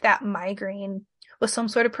wonder if that migraine was some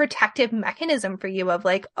sort of protective mechanism for you of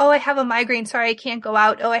like, oh, I have a migraine, sorry, I can't go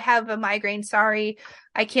out. Oh, I have a migraine, sorry,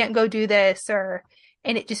 I can't go do this.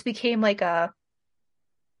 And it just became like a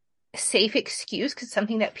safe excuse because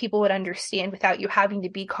something that people would understand without you having to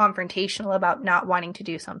be confrontational about not wanting to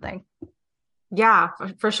do something. Yeah,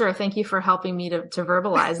 for sure. Thank you for helping me to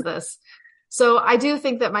verbalize this. So I do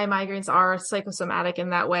think that my migraines are psychosomatic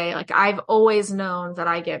in that way. Like I've always known that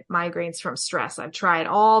I get migraines from stress. I've tried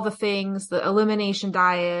all the things, the elimination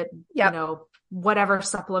diet, Yep. you know, whatever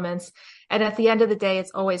supplements. And at the end of the day,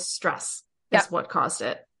 it's always stress is what caused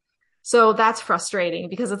it. So that's frustrating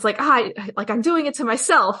because it's like, I'm doing it to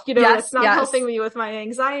myself, you know, it's not helping me with my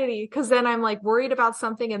anxiety. Cause then I'm like worried about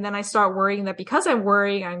something. And then I start worrying that because I'm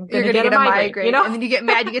worrying, I'm going to get a migraine, you know? And then you get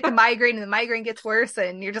mad, you get the migraine and the migraine gets worse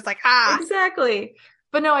and you're just like, Exactly.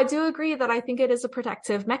 But no, I do agree that I think it is a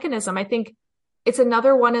protective mechanism. I think it's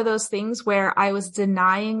another one of those things where I was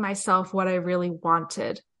denying myself what I really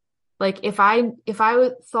wanted. Like if I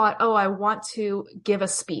thought, oh, I want to give a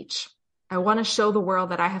speech, I want to show the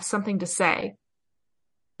world that I have something to say,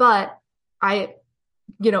 but I,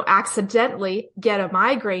 accidentally get a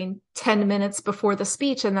migraine 10 minutes before the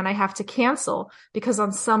speech and then I have to cancel because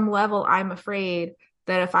on some level, I'm afraid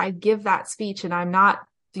that if I give that speech and I'm not,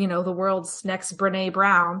 the world's next Brene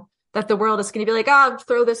Brown, that the world is going to be like, oh,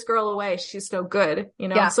 throw this girl away. She's no good,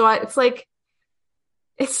 Yeah. So it's like,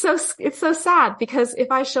 it's so sad because if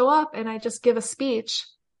I show up and I just give a speech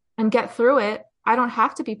and get through it, I don't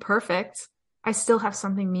have to be perfect. I still have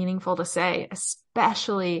something meaningful to say,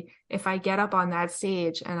 especially if I get up on that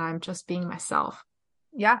stage and I'm just being myself.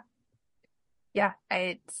 Yeah. Yeah.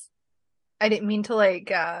 I didn't mean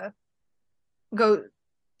to go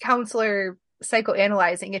counselor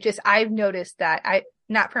psychoanalyzing. It just, I've noticed that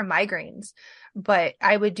not for migraines, but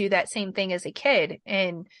I would do that same thing as a kid.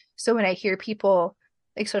 And so when I hear people,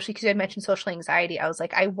 especially because you had mentioned social anxiety, I was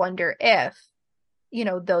like, I wonder if,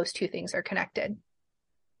 those two things are connected.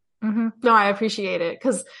 Mm-hmm. No, I appreciate it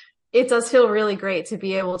because it does feel really great to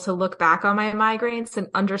be able to look back on my migraines and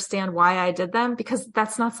understand why I did them because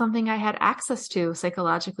that's not something I had access to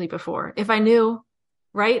psychologically before. If I knew,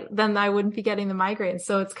 right, then I wouldn't be getting the migraines.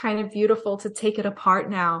 So it's kind of beautiful to take it apart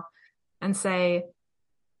now and say,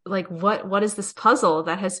 like, what is this puzzle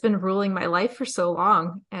that has been ruling my life for so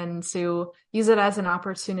long, and to use it as an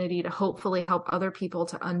opportunity to hopefully help other people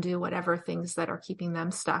to undo whatever things that are keeping them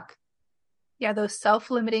stuck. Yeah, those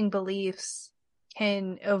self-limiting beliefs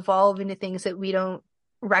can evolve into things that we don't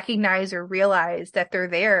recognize or realize that they're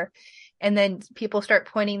there. And then people start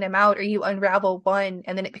pointing them out, or you unravel one,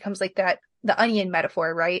 and then it becomes like that the onion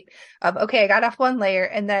metaphor, right? Of, okay, I got off one layer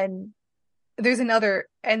and then there's another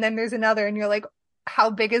and then there's another and you're like, how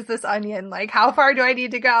big is this onion? Like, how far do I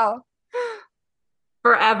need to go?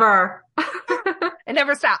 Forever. It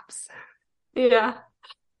never stops. Yeah.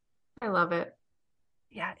 I love it.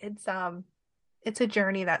 Yeah, it's a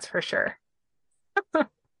journey, that's for sure.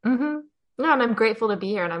 Mm-hmm. No, and I'm grateful to be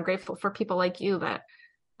here, and I'm grateful for people like you that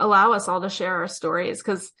allow us all to share our stories,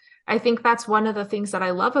 because I think that's one of the things that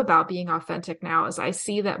I love about being authentic now is I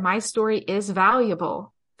see that my story is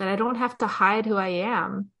valuable, that I don't have to hide who I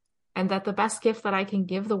am, and that the best gift that I can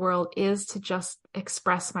give the world is to just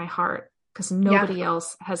express my heart, because Yeah, nobody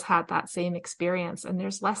else has had that same experience. And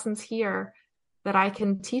there's lessons here that I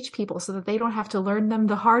can teach people so that they don't have to learn them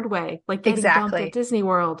the hard way, like getting dumped at exactly. Disney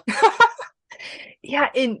World. Yeah,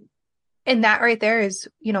 and that right there is,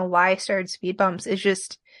 why I started Speed Bumps is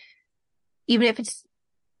just, even if it's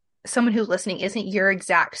someone who's listening isn't your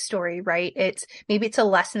exact story, right? Maybe it's a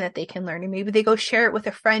lesson that they can learn, and maybe they go share it with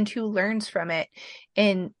a friend who learns from it.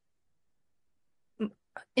 And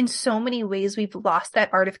in so many ways, we've lost that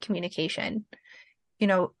art of communication.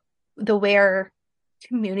 The way our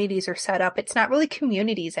communities are set up, it's not really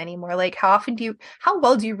communities anymore. Like, how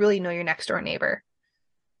well do you really know your next door neighbor?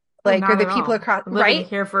 Oh, Like, are not the at people all. across, I'm living right?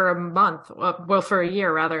 here for a month. Well, for a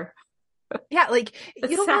year, rather. Yeah, like, you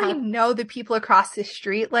It's don't really sad. know the people across the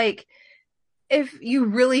street. Like, if you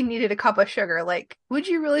really needed a cup of sugar, like, would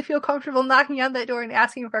you really feel comfortable knocking on that door and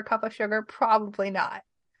asking for a cup of sugar? Probably not.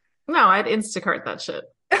 No, I'd Instacart that shit.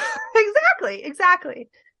 Exactly.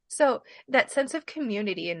 So that sense of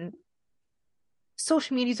community, and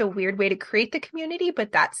social media is a weird way to create the community,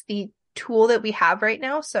 but that's the tool that we have right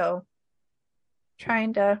now. So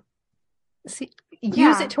trying to use it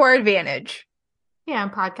Yeah. to our advantage. Yeah,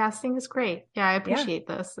 and podcasting is great. Yeah, I Yeah. appreciate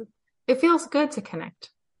this. It feels good to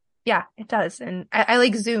connect. Yeah, it does. And I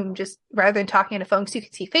like Zoom just rather than talking on a phone, because you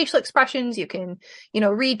can see facial expressions, you can,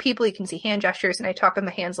 read people, you can see hand gestures, and I talk with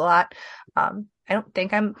my hands a lot. I don't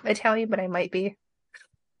think I'm Italian, but I might be.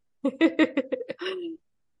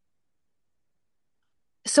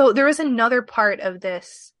 So there was another part of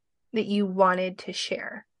this that you wanted to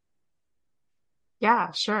share.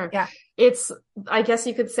 Yeah, sure. Yeah. It's, I guess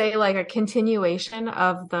you could say, like a continuation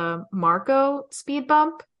of the Marco speed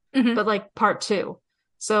bump, Hmm. but like part two.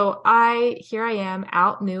 So here I am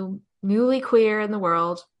out newly queer in the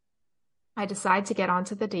world. I decide to get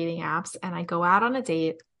onto the dating apps and I go out on a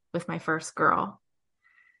date with my first girl.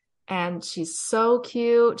 And she's so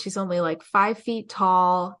cute. She's only like 5 feet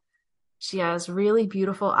tall. She has really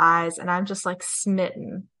beautiful eyes, and I'm just like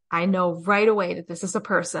smitten. I know right away that this is a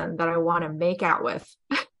person that I want to make out with.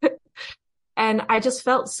 And I just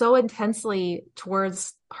felt so intensely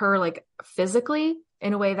towards her, like physically,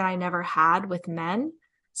 in a way that I never had with men.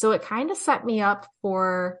 So it kind of set me up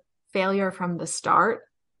for failure from the start,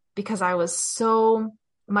 because I was so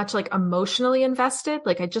much like emotionally invested.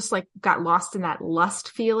 Like I just like got lost in that lust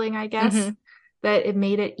feeling, I guess, Hmm. that it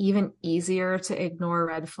made it even easier to ignore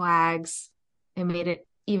red flags. It made it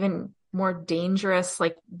even more dangerous,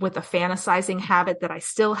 like with a fantasizing habit that I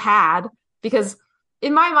still had, because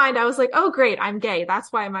in my mind, I was like, oh, great, I'm gay.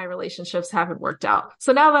 That's why my relationships haven't worked out.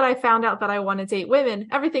 So now that I found out that I want to date women,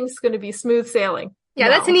 everything's going to be smooth sailing. Yeah,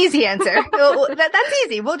 that's an No. easy answer. That's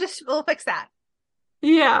easy. We'll fix that.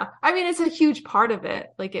 Yeah. I mean, it's a huge part of it.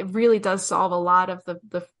 Like it really does solve a lot of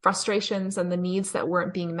the frustrations and the needs that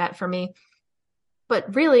weren't being met for me.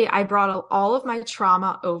 But really, I brought all of my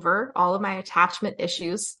trauma over, all of my attachment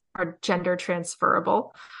issues are gender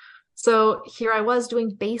transferable. So here I was doing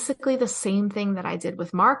basically the same thing that I did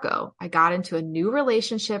with Marco. I got into a new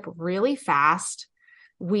relationship really fast.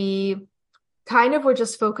 We kind of were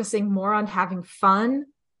just focusing more on having fun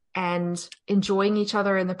and enjoying each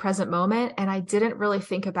other in the present moment. And I didn't really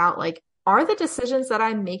think about like, are the decisions that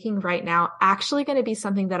I'm making right now actually going to be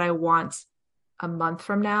something that I want a month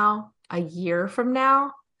from now, a year from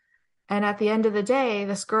now? And at the end of the day,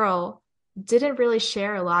 this girl didn't really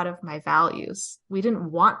share a lot of my values. We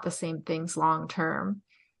didn't want the same things long term.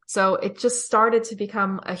 So it just started to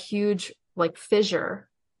become a huge like fissure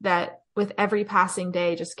that with every passing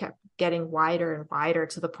day just kept getting wider and wider,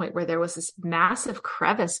 to the point where there was this massive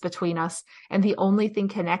crevice between us. And the only thing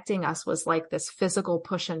connecting us was like this physical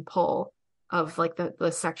push and pull of like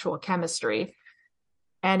the sexual chemistry.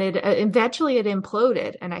 And it eventually it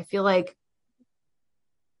imploded. And I feel like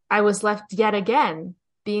I was left yet again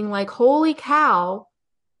being like, holy cow,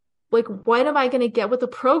 like, when am I going to get with the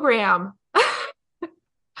program?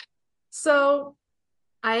 So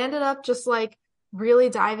I ended up just like really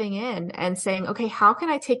diving in and saying, okay, how can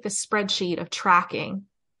I take this spreadsheet of tracking?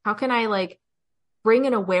 How can I like bring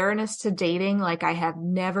an awareness to dating like I have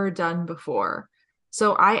never done before.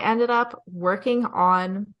 So I ended up working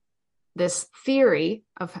on this theory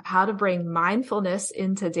of how to bring mindfulness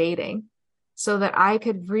into dating so that I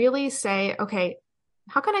could really say, okay,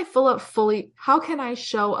 how can I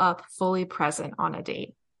show up fully present on a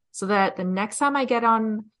date so that the next time I get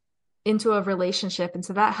on into a relationship,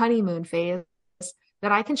 into that honeymoon phase,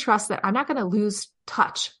 that I can trust that I'm not going to lose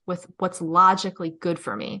touch with what's logically good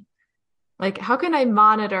for me. Like, how can I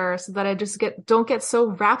monitor so that I just don't get so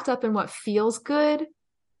wrapped up in what feels good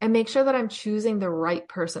and make sure that I'm choosing the right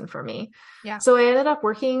person for me? Yeah. So I ended up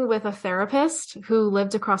working with a therapist who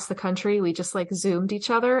lived across the country. We just like Zoomed each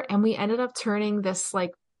other, and we ended up turning this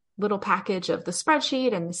like little package of the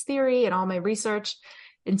spreadsheet and this theory and all my research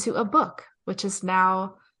into a book, which is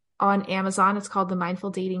now on Amazon. It's called The Mindful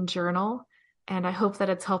Dating Journal. And I hope that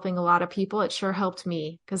it's helping a lot of people. It sure helped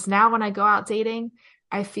me, because now when I go out dating,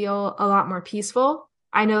 I feel a lot more peaceful.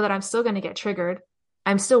 I know that I'm still going to get triggered.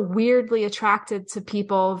 I'm still weirdly attracted to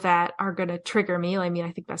people that are going to trigger me. I mean,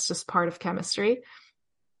 I think that's just part of chemistry.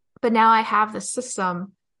 But now I have this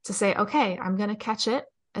system to say, okay, I'm going to catch it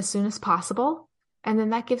as soon as possible. And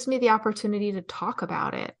then that gives me the opportunity to talk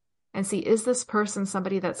about it and see, is this person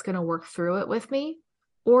somebody that's going to work through it with me?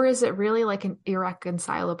 Or is it really like an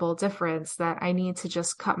irreconcilable difference that I need to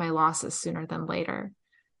just cut my losses sooner than later?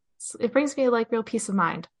 So it brings me like real peace of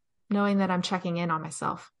mind, knowing that I'm checking in on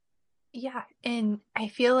myself. Yeah. And I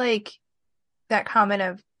feel like that comment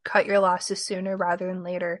of cut your losses sooner rather than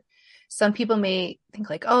later, some people may think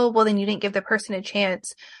like, oh, well, then you didn't give the person a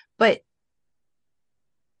chance. But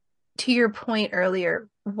to your point earlier,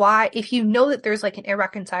 why, if you know that there's like an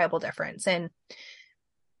irreconcilable difference, and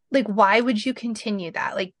like, why would you continue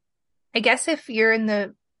that? Like, I guess if you're in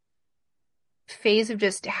the phase of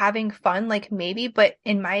just having fun, like maybe, but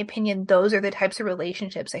in my opinion, those are the types of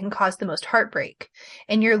relationships that can cause the most heartbreak.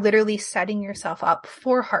 And you're literally setting yourself up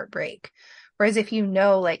for heartbreak. Whereas if you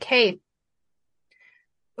know, like, hey,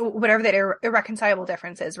 whatever that irreconcilable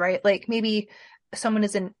difference is, right? Like maybe someone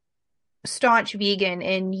is a staunch vegan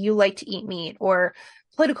and you like to eat meat, or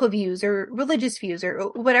political views or religious views, or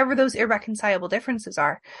whatever those irreconcilable differences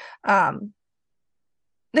are. That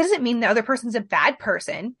doesn't mean the other person's a bad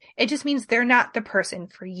person. It just means they're not the person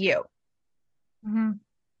for you. Mm-hmm.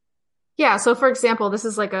 Yeah. So for example, this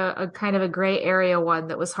is like a kind of a gray area one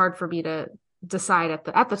that was hard for me to decide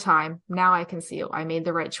at the time. Now I can see I made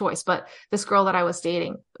the right choice. But this girl that I was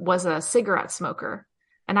dating was a cigarette smoker.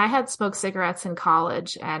 And I had smoked cigarettes in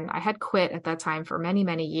college, and I had quit at that time for many,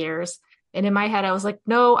 many years. And in my head, I was like,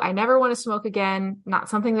 no, I never want to smoke again. Not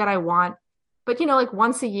something that I want. But, you know, like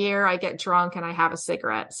once a year I get drunk and I have a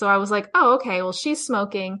cigarette. So I was like, oh, okay, well, she's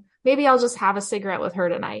smoking. Maybe I'll just have a cigarette with her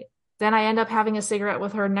tonight. Then I end up having a cigarette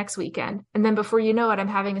with her next weekend. And then before you know it, I'm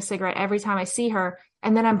having a cigarette every time I see her.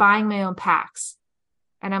 And then I'm buying my own packs.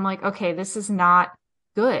 And I'm like, okay, this is not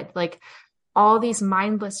good. Like all these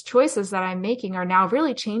mindless choices that I'm making are now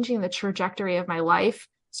really changing the trajectory of my life,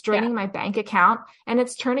 straining my bank account. And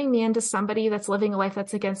it's turning me into somebody that's living a life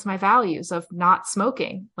that's against my values of not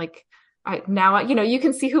smoking. Like, you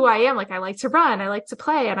can see who I am. Like I like to run, I like to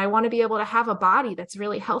play, and I want to be able to have a body that's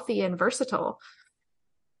really healthy and versatile.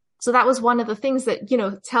 So that was one of the things that,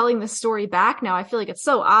 telling this story back now, I feel like it's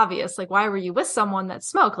so obvious. Like, why were you with someone that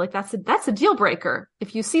smoked? Like that's a deal breaker.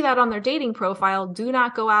 If you see that on their dating profile, do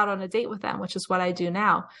not go out on a date with them, which is what I do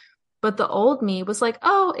now. But the old me was like,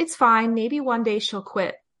 oh, it's fine. Maybe one day she'll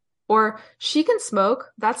quit, or she can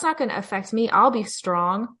smoke. That's not going to affect me. I'll be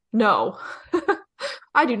strong. No.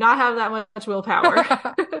 I do not have that much willpower.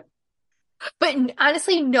 But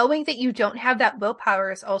honestly, knowing that you don't have that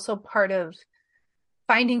willpower is also part of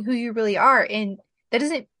finding who you really are. And that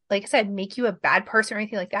doesn't, like I said, make you a bad person or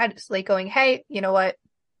anything like that. It's like going, hey, you know what?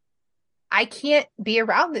 I can't be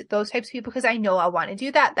around those types of people because I know I want to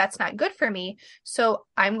do that. That's not good for me. So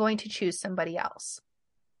I'm going to choose somebody else.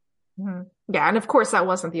 Mm-hmm. Yeah. And of course, that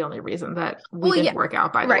wasn't the only reason that we didn't work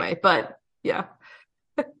out, by the way. But yeah.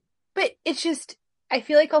 But it's just, I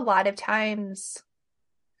feel like a lot of times,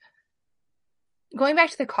 going back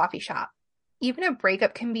to the coffee shop, even a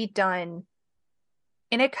breakup can be done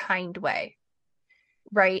in a kind way,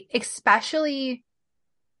 right? Especially,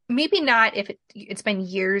 maybe not if it's been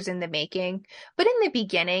years in the making, but in the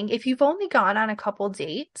beginning, if you've only gone on a couple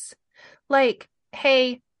dates, like,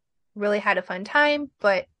 hey, really had a fun time,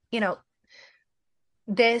 but,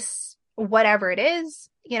 this, whatever it is,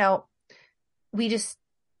 we just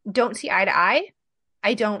don't see eye to eye.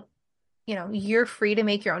 I don't, you're free to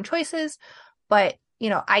make your own choices, but,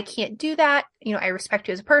 I can't do that. I respect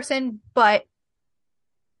you as a person, but,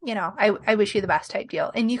 I wish you the best type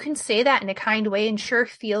deal. And you can say that in a kind way, and sure,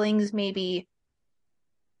 feelings maybe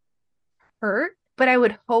hurt, but I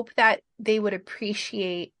would hope that they would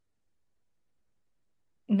appreciate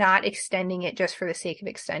not extending it just for the sake of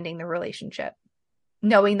extending the relationship,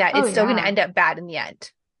 knowing that Oh it's still going to yeah. end up bad in the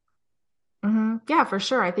end. Yeah, for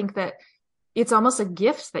sure. I think that it's almost a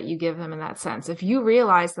gift that you give them in that sense. If you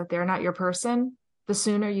realize that they're not your person, the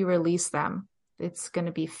sooner you release them, it's going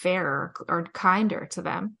to be fairer or kinder to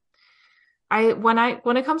them. When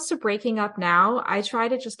it comes to breaking up now, I try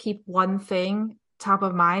to just keep one thing top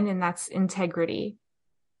of mind, and that's integrity.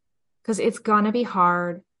 Because it's going to be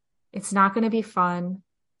hard. It's not going to be fun.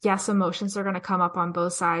 Yes, emotions are going to come up on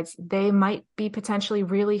both sides. They might be potentially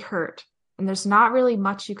really hurt. And there's not really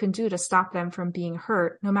much you can do to stop them from being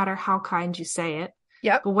hurt, no matter how kind you say it.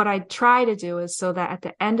 Yep. But what I try to do is so that at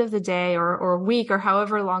the end of the day or week or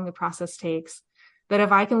however long the process takes, that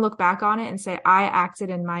if I can look back on it and say, I acted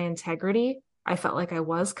in my integrity, I felt like I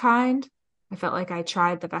was kind. I felt like I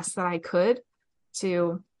tried the best that I could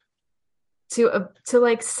to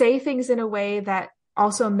like say things in a way that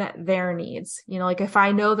also met their needs. You know, like if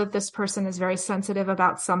I know that this person is very sensitive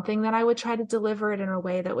about something, then I would try to deliver it in a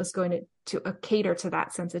way that was going to cater to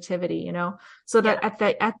that sensitivity, you know, so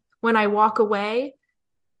that when I walk away,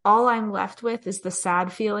 all I'm left with is the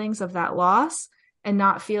sad feelings of that loss and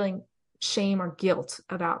not feeling shame or guilt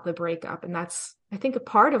about the breakup. And that's, I think, a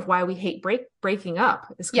part of why we hate breaking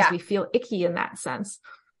up is because we feel icky in that sense.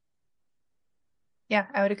 Yeah,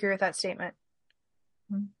 I would agree with that statement.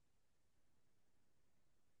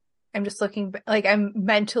 I'm just I'm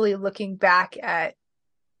mentally looking back at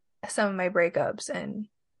some of my breakups, and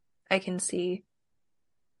I can see,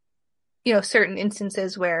 certain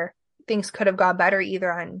instances where things could have gone better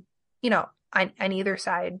either on either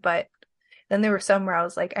side. But then there were some where I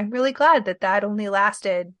was like, I'm really glad that only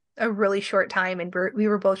lasted a really short time. And we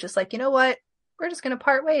were both just like, you know what? We're just going to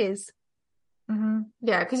part ways.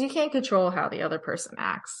 Yeah, because you can't control how the other person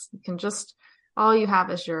acts. You can just, all you have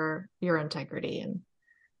is your integrity. And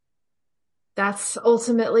that's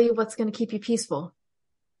ultimately what's going to keep you peaceful.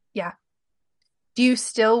 Yeah. Do you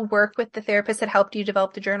still work with the therapist that helped you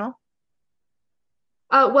develop the journal?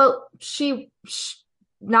 Well, she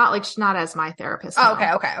not as my therapist. Oh,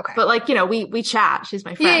 no. okay. But we chat. She's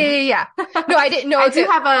my friend. Yeah. No, I didn't know.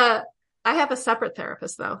 I have a separate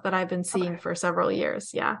therapist though that I've been seeing for several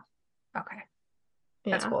years. Yeah. Okay.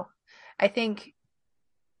 That's cool. I think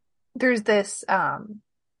there's this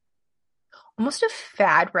almost a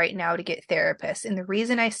fad right now to get therapists. And the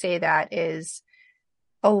reason I say that is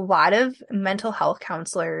a lot of mental health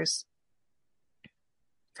counselors,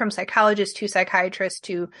 from psychologists to psychiatrists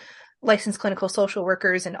to licensed clinical social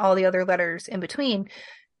workers and all the other letters in between,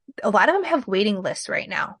 a lot of them have waiting lists right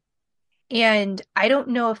now. And I don't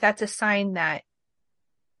know if that's a sign that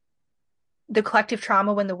the collective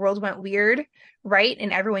trauma when the world went weird, right?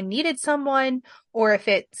 And everyone needed someone, or if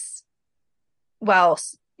it's, well,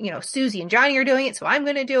 Susie and Johnny are doing it, so I'm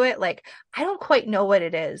going to do it. Like, I don't quite know what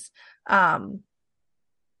it is.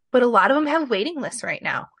 But a lot of them have waiting lists right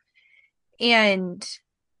now. And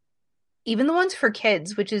even the ones for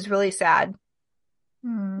kids, which is really sad.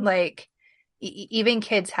 Like, even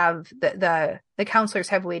kids have the counselors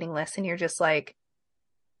have waiting lists, and you're just like,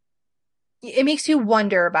 it makes you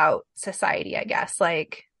wonder about society, I guess.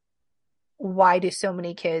 Like, why do so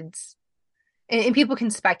many kids, and people can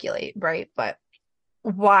speculate, right? But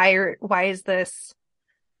why is this,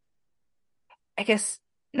 I guess,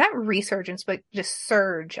 not resurgence, but just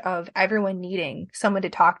surge of everyone needing someone to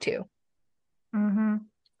talk to?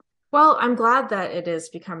 Well, I'm glad that it is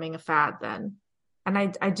becoming a fad then.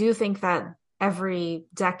 And I do think that every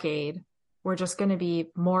decade, we're just going to be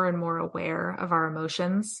more and more aware of our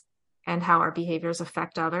emotions and how our behaviors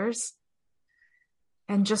affect others.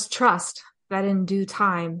 And just trust that in due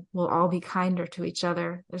time, we'll all be kinder to each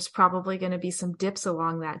other. There's probably going to be some dips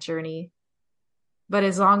along that journey. But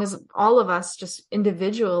as long as all of us just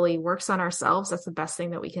individually works on ourselves, that's the best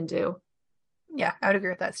thing that we can do. Yeah, I would agree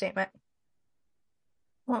with that statement.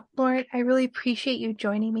 Well, Lauren, I really appreciate you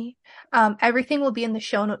joining me. Everything will be in the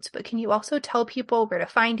show notes, but can you also tell people where to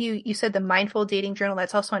find you? You said the Mindful Dating Journal,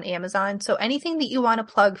 that's also on Amazon. So anything that you want to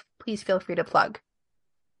plug, please feel free to plug.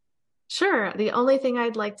 Sure. The only thing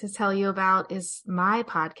I'd like to tell you about is my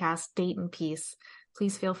podcast, Date in Peace.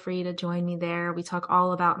 Please feel free to join me there. We talk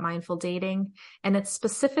all about mindful dating, and it's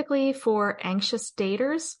specifically for anxious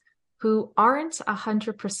daters who aren't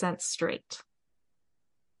 100% straight.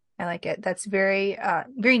 I like it. That's very,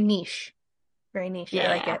 very niche. Very niche.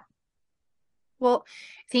 Yeah. I like it. Well,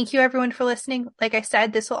 thank you everyone for listening. Like I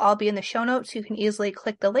said, this will all be in the show notes. You can easily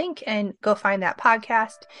click the link and go find that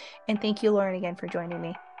podcast. And thank you, Lauren, again for joining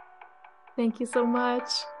me. Thank you so much.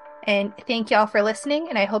 And thank you all for listening.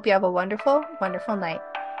 And I hope you have a wonderful, wonderful night.